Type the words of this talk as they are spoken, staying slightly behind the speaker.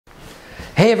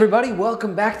Hey everybody,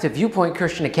 welcome back to Viewpoint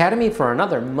Christian Academy for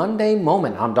another Monday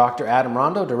Moment. I'm Dr. Adam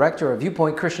Rondeau, Director of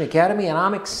Viewpoint Christian Academy, and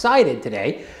I'm excited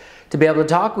today to be able to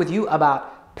talk with you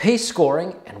about PACE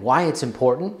scoring and why it's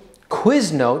important,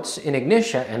 quiz notes in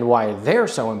Ignition and why they're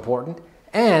so important,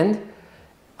 and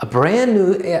a brand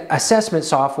new assessment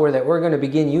software that we're going to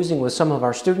begin using with some of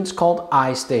our students called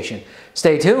Istation.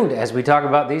 Stay tuned as we talk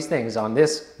about these things on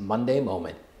this Monday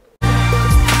Moment.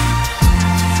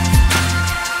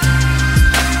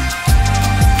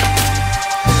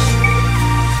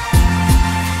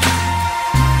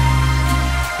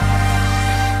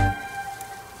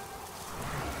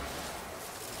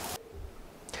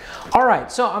 All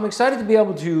right, so I'm excited to be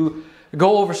able to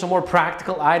go over some more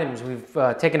practical items. We've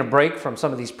taken a break from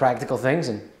some of these practical things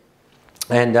and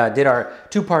did our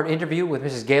two-part interview with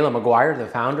Mrs. Gayla McGuire, the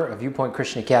founder of Viewpoint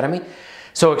Christian Academy.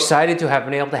 So excited to have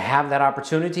been able to have that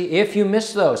opportunity. If you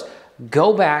missed those,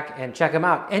 go back and check them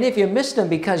out. And if you missed them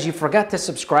because you forgot to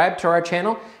subscribe to our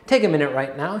channel, take a minute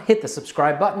right now, hit the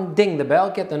subscribe button, ding the bell,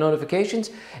 get the notifications,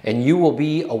 and you will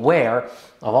be aware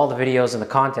of all the videos and the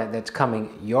content that's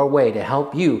coming your way to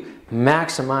help you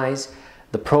maximize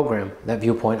the program that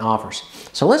Viewpoint offers.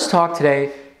 So let's talk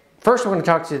today. First, we're going to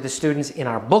talk to the students in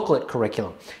our booklet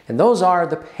curriculum, and those are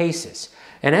the PACEs.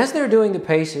 And as they're doing the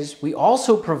PACEs, we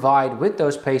also provide with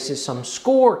those PACEs some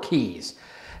score keys.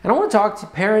 And I want to talk to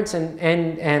parents and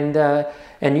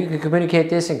you can communicate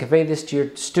this and convey this to your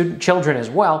children as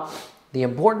well, the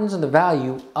importance and the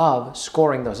value of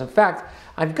scoring those. In fact,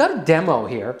 I've got a demo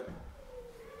here,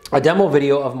 a demo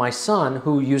video of my son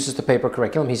who uses the paper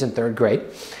curriculum. He's in 3rd grade,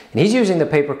 and he's using the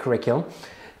paper curriculum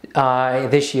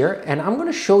this year, and I'm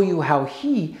going to show you how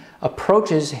he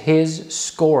approaches his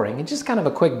scoring. It's just kind of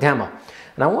a quick demo.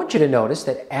 And I want you to notice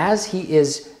that as he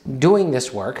is doing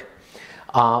this work,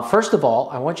 first of all,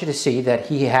 I want you to see that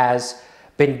he has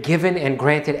been given and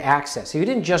granted access. He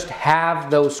didn't just have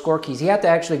those score keys. He had to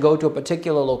actually go to a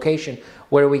particular location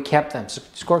where we kept them. So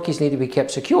score keys need to be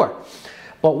kept secure.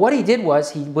 But what he did was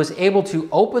he was able to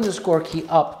open the score key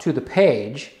up to the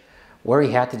page where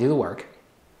he had to do the work,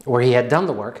 where he had done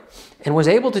the work, and was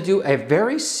able to do a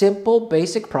very simple,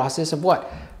 basic process of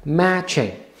what?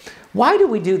 Matching. Why do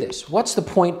we do this? What's the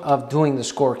point of doing the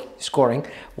scoring?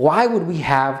 Why would we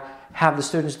have the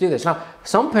students do this? Now,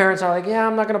 some parents are like, yeah,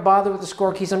 I'm not going to bother with the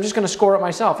score keys. I'm just going to score it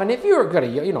myself. And if you're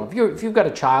going to, if you've got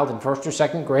a child in 1st or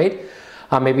 2nd grade,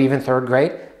 maybe even 3rd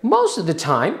grade, most of the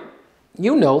time,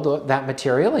 you know that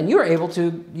material and you're able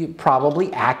to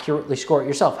probably accurately score it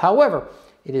yourself. However,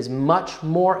 it is much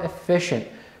more efficient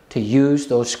to use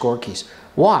those score keys.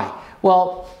 Why?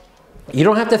 Well, you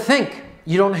don't have to think.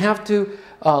 You don't have to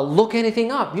look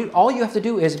anything up. All you have to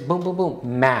do is boom, boom, boom,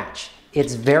 match.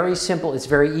 It's very simple, it's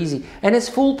very easy, and it's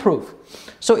foolproof.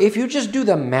 So if you just do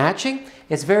the matching,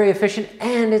 it's very efficient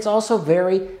and it's also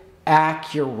very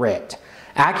accurate.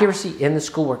 Accuracy in the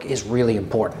schoolwork is really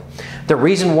important. The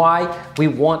reason why we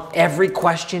want every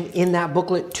question in that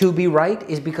booklet to be right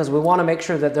is because we want to make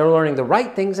sure that they're learning the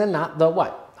right things and not the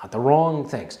what? Not the wrong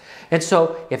things. And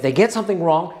so if they get something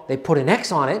wrong, they put an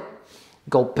X on it,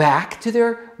 go back to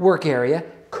their work area,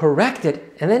 correct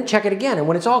it, and then check it again. And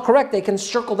when it's all correct, they can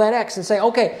circle that X and say,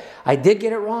 okay, I did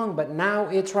get it wrong, but now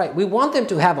it's right. We want them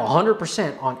to have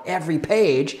 100% on every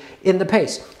page in the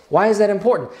PACE. Why is that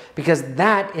important? Because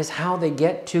that is how they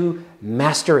get to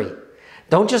mastery.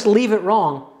 Don't just leave it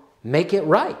wrong, make it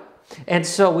right. And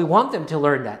so we want them to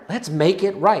learn that. Let's make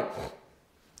it right.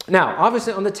 Now,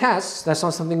 obviously on the tests, that's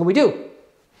not something we do.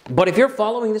 But if you're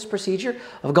following this procedure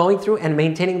of going through and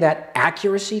maintaining that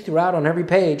accuracy throughout on every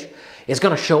page, it's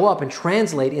going to show up and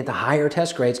translate into higher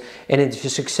test grades and into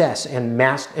success and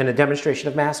a demonstration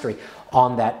of mastery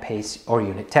on that PACE or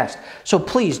unit test. So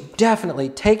please definitely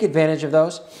take advantage of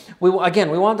those.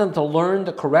 Again, we want them to learn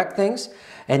the correct things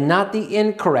and not the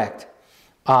incorrect.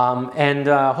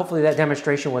 Hopefully that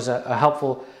demonstration was some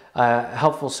helpful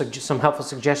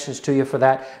suggestions to you for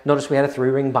that. Notice we had a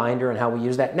 3-ring binder and how we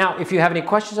use that. Now, if you have any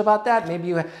questions about that, maybe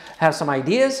you have some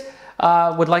ideas,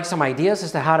 would like some ideas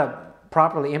as to how to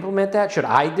properly implement that. Should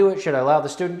I do it? Should I allow the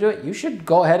student to do it? You should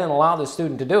go ahead and allow the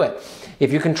student to do it.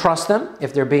 If you can trust them,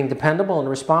 if they're being dependable and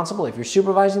responsible, if you're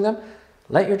supervising them,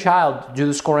 let your child do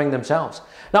the scoring themselves.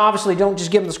 Now, obviously, don't just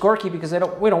give them the score key because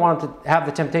we don't want them to have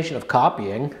the temptation of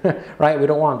copying, right? We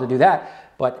don't want them to do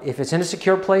that. But if it's in a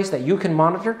secure place that you can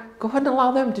monitor, go ahead and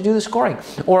allow them to do the scoring.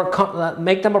 Or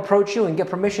make them approach you and get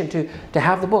permission to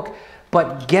have the book.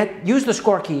 But use the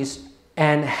score keys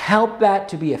and help that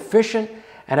to be efficient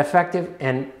and effective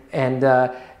and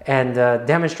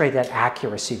demonstrate that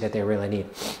accuracy that they really need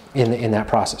in that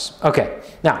process. Okay,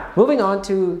 now moving on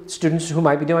to students who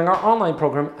might be doing our online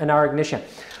program in our Ignition.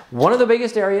 One of the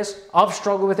biggest areas of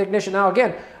struggle with ignition. Now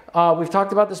again, we've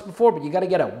talked about this before, but you got to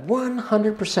get a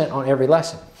 100% on every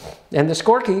lesson. And the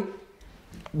score key,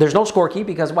 there's no score key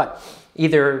because what?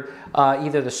 Either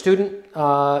the student,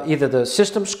 either the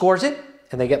system scores it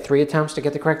and they get 3 attempts to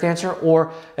get the correct answer,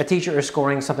 or a teacher is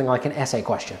scoring something like an essay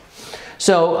question.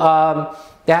 So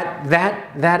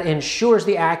that ensures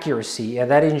the accuracy,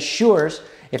 and that ensures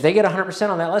if they get 100%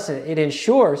 on that lesson, it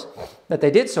ensures that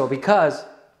they did so because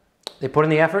they put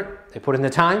in the effort, they put in the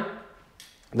time,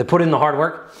 they put in the hard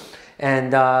work,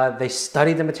 and they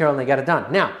studied the material and they got it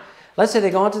done. Now, let's say they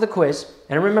go on to the quiz,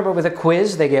 and remember with a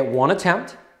quiz, they get 1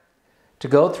 attempt to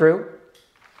go through,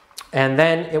 and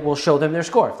then it will show them their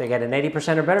score. If they get an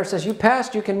 80% or better, it says you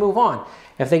passed, you can move on.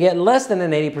 If they get less than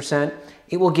an 80%,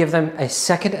 it will give them a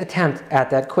second attempt at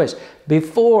that quiz.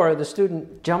 Before the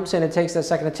student jumps in and takes that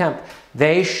second attempt,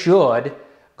 they should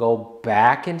go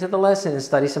back into the lesson and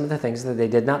study some of the things that they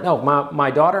did not know. My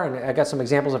daughter, and I got some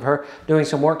examples of her doing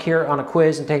some work here on a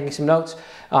quiz and taking some notes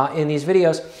in these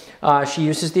videos. She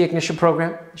uses the Ignition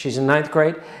program. She's in 9th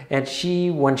grade, and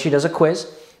when she does a quiz,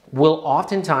 will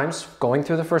oftentimes, going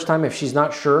through the first time, if she's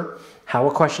not sure how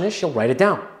a question is, she'll write it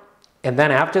down. And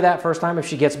then after that first time, if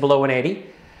she gets below an 80,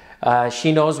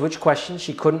 she knows which questions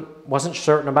she wasn't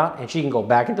certain about, and she can go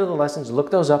back into the lessons,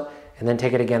 look those up, and then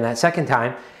take it again that second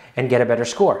time and get a better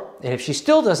score. And if she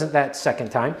still doesn't that second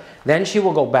time, then she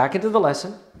will go back into the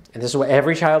lesson, and this is what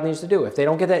every child needs to do. If they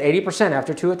don't get that 80%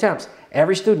 after 2 attempts,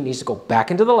 every student needs to go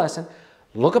back into the lesson,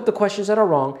 look up the questions that are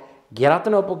wrong, get out the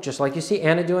notebook, just like you see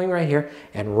Anna doing right here,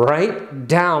 and write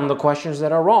down the questions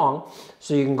that are wrong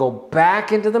so you can go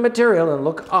back into the material and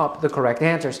look up the correct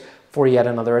answers for yet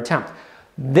another attempt.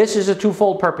 This is a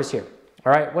twofold purpose here.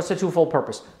 All right, what's the twofold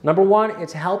purpose? Number one,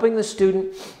 it's helping the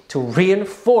student to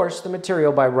reinforce the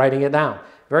material by writing it down.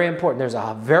 Very important. There's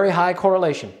a very high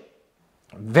correlation,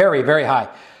 very, very high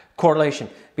correlation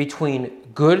between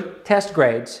good test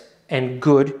grades and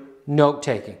good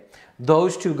note-taking.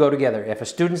 Those two go together. If a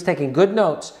student's taking good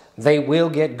notes, they will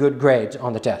get good grades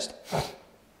on the test.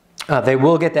 They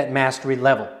will get that mastery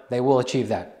level. They will achieve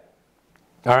that.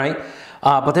 All right?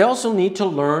 But they also need to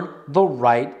learn the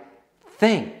right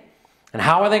thing. And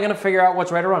how are they going to figure out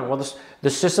what's right or wrong? Well, the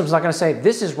system's not going to say,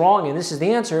 this is wrong and this is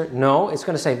the answer. No, it's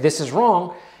going to say, this is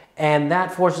wrong. And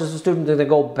that forces the student to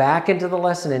go back into the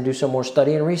lesson and do some more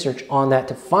study and research on that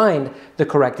to find the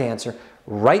correct answer,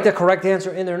 write the correct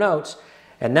answer in their notes,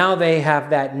 and now they have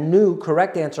that new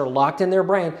correct answer locked in their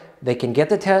brain. They can get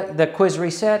the quiz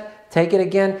reset, take it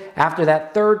again. After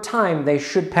that 3rd time, they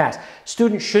should pass.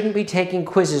 Students shouldn't be taking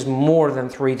quizzes more than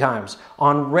 3 times.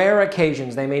 On rare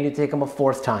occasions, they may need to take them a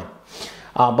 4th time.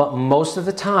 But most of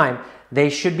the time, they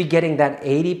should be getting that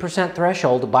 80%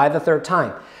 threshold by the 3rd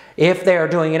time. If they are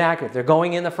doing it accurate, they're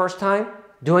going in the first time,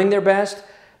 doing their best,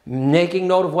 making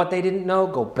note of what they didn't know,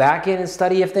 go back in and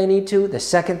study if they need to the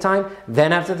second time.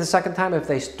 Then after the second time, if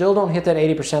they still don't hit that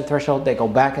 80% threshold, they go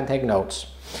back and take notes.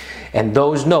 And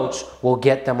those notes will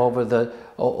get them over that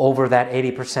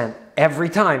 80% every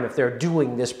time if they're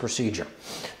doing this procedure.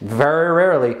 Very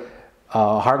rarely,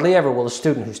 hardly ever will a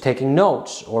student who's taking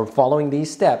notes or following these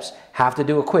steps have to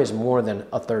do a quiz more than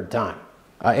a 3rd time.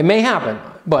 It may happen,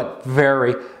 but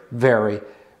very, very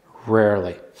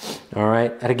rarely. All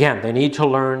right? And again, they need to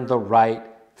learn the right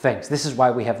things. This is why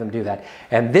we have them do that.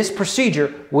 And this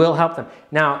procedure will help them.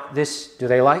 Now, do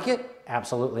they like it?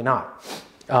 Absolutely not.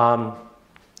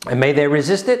 And may they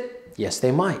resist it? Yes,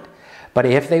 they might. But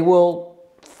if they will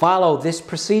follow this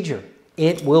procedure,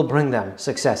 it will bring them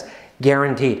success.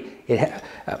 Guaranteed.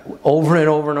 Over and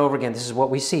over and over again, this is what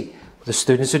we see. The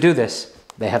students who do this,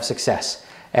 they have success.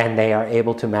 And they are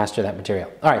able to master that material.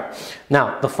 All right.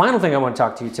 Now, the final thing I want to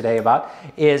talk to you today about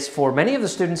is for many of the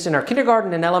students in our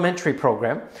kindergarten and elementary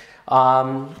program,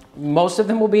 most of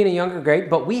them will be in a younger grade,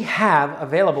 but we have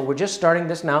available, we're just starting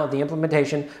this now, the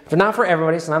implementation, not for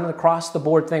everybody, it's not an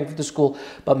across-the-board thing for the school,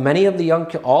 but many of the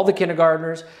all the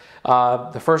kindergartners,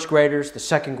 the 1st graders, the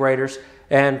 2nd graders,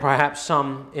 and perhaps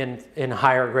some in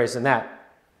higher grades than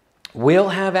that, will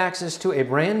have access to a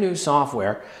brand new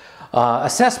software,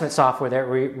 assessment software that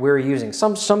we're using.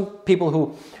 Some people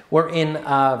who were in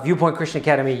Viewpoint Christian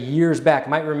Academy years back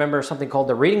might remember something called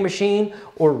the Reading Machine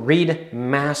or Read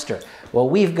Master. Well,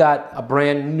 we've got a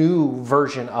brand new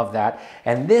version of that,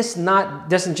 and this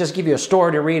doesn't just give you a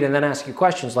story to read and then ask you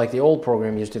questions like the old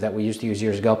program used to that we used to use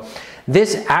years ago.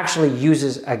 This actually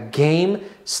uses a game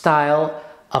style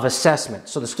of assessment.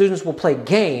 So the students will play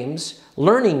games,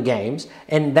 learning games,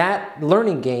 and that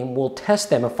learning game will test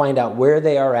them and find out where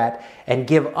they are at and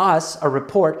give us a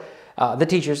report the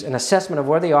teachers an assessment of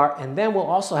where they are, and then we'll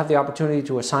also have the opportunity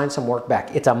to assign some work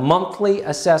back. It's a monthly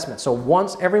assessment. So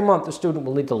once every month, the student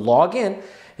will need to log in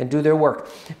and do their work.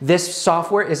 This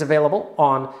software is available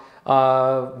on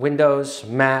Windows,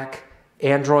 Mac,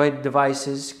 Android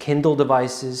devices, Kindle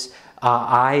devices,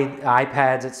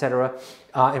 iPads, etc.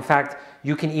 In fact,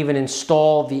 you can even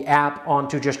install the app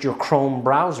onto just your Chrome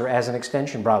browser as an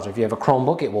extension browser. If you have a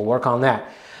Chromebook, it will work on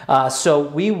that. So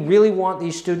we really want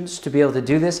these students to be able to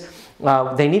do this.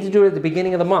 They need to do it at the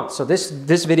beginning of the month. So this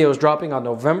video is dropping on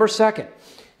November 2nd.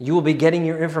 You will be getting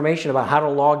your information about how to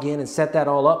log in and set that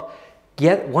all up.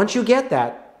 Once you get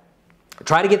that,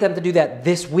 try to get them to do that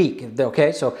this week,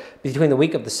 okay? So between the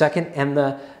week of the 2nd and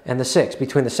the 6th,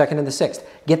 between the 2nd and the 6th.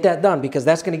 Get that done because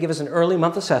that's going to give us an early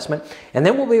month assessment. And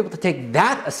then we'll be able to take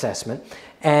that assessment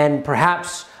and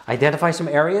perhaps identify some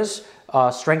areas,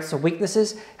 strengths and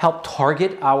weaknesses, help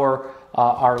target our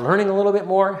learning a little bit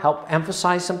more, help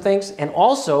emphasize some things, and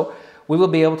also we will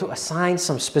be able to assign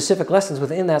some specific lessons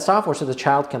within that software so the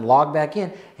child can log back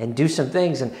in and do some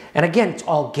things. And again, it's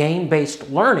all game-based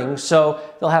learning, so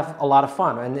they'll have a lot of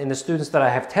fun. And the students that I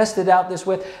have tested out this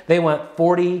with, they went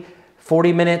 40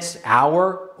 minutes,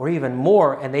 hour, or even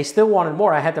more, and they still wanted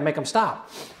more. I had to make them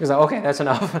stop. Because okay, that's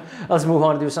enough. Let's move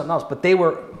on and do something else. But they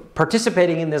were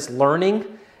participating in this learning,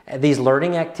 these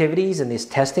learning activities and this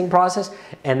testing process,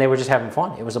 and they were just having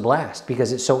fun. It was a blast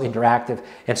because it's so interactive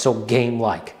and so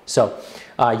game-like. So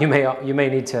you may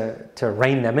need to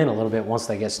rein them in a little bit once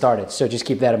they get started. So just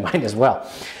keep that in mind as well.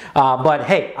 But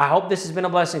hey, I hope this has been a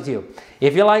blessing to you.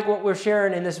 If you like what we're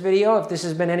sharing in this video, if this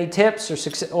has been any tips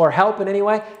or help in any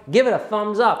way, give it a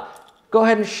thumbs up. Go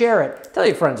ahead and share it. Tell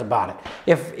your friends about it.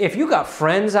 If you got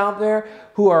friends out there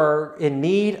who are in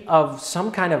need of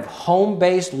some kind of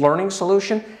home-based learning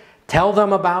solution, tell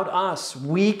them about us.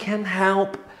 We can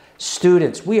help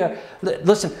students.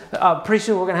 Listen, pretty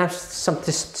soon we're going to have some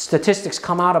statistics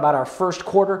come out about our first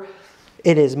quarter.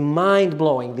 It is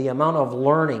mind-blowing the amount of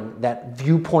learning that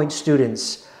Viewpoint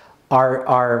students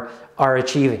are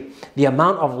achieving. The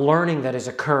amount of learning that is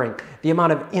occurring, the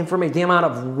amount of information, the amount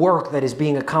of work that is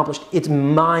being accomplished, it's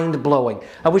mind-blowing.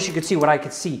 I wish you could see what I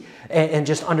could see and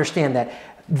just understand that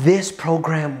this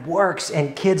program works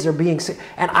and kids are being sick.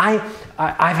 And I've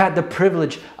had the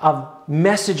privilege of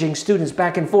messaging students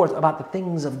back and forth about the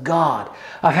things of God.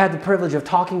 I've had the privilege of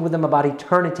talking with them about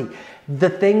eternity, the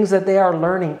things that they are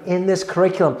learning in this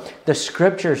curriculum, the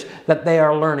scriptures that they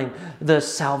are learning, the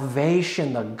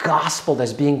salvation, the gospel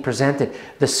that's being presented,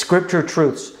 the scripture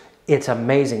truths. It's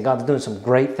amazing. God's doing some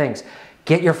great things.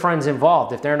 Get your friends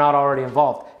involved if they're not already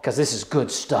involved, because this is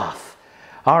good stuff.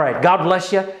 All right, God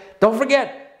bless you. Don't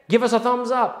forget, give us a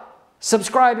thumbs up.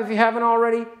 Subscribe if you haven't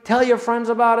already. Tell your friends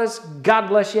about us. God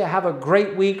bless you. Have a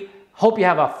great week. Hope you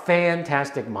have a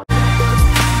fantastic month.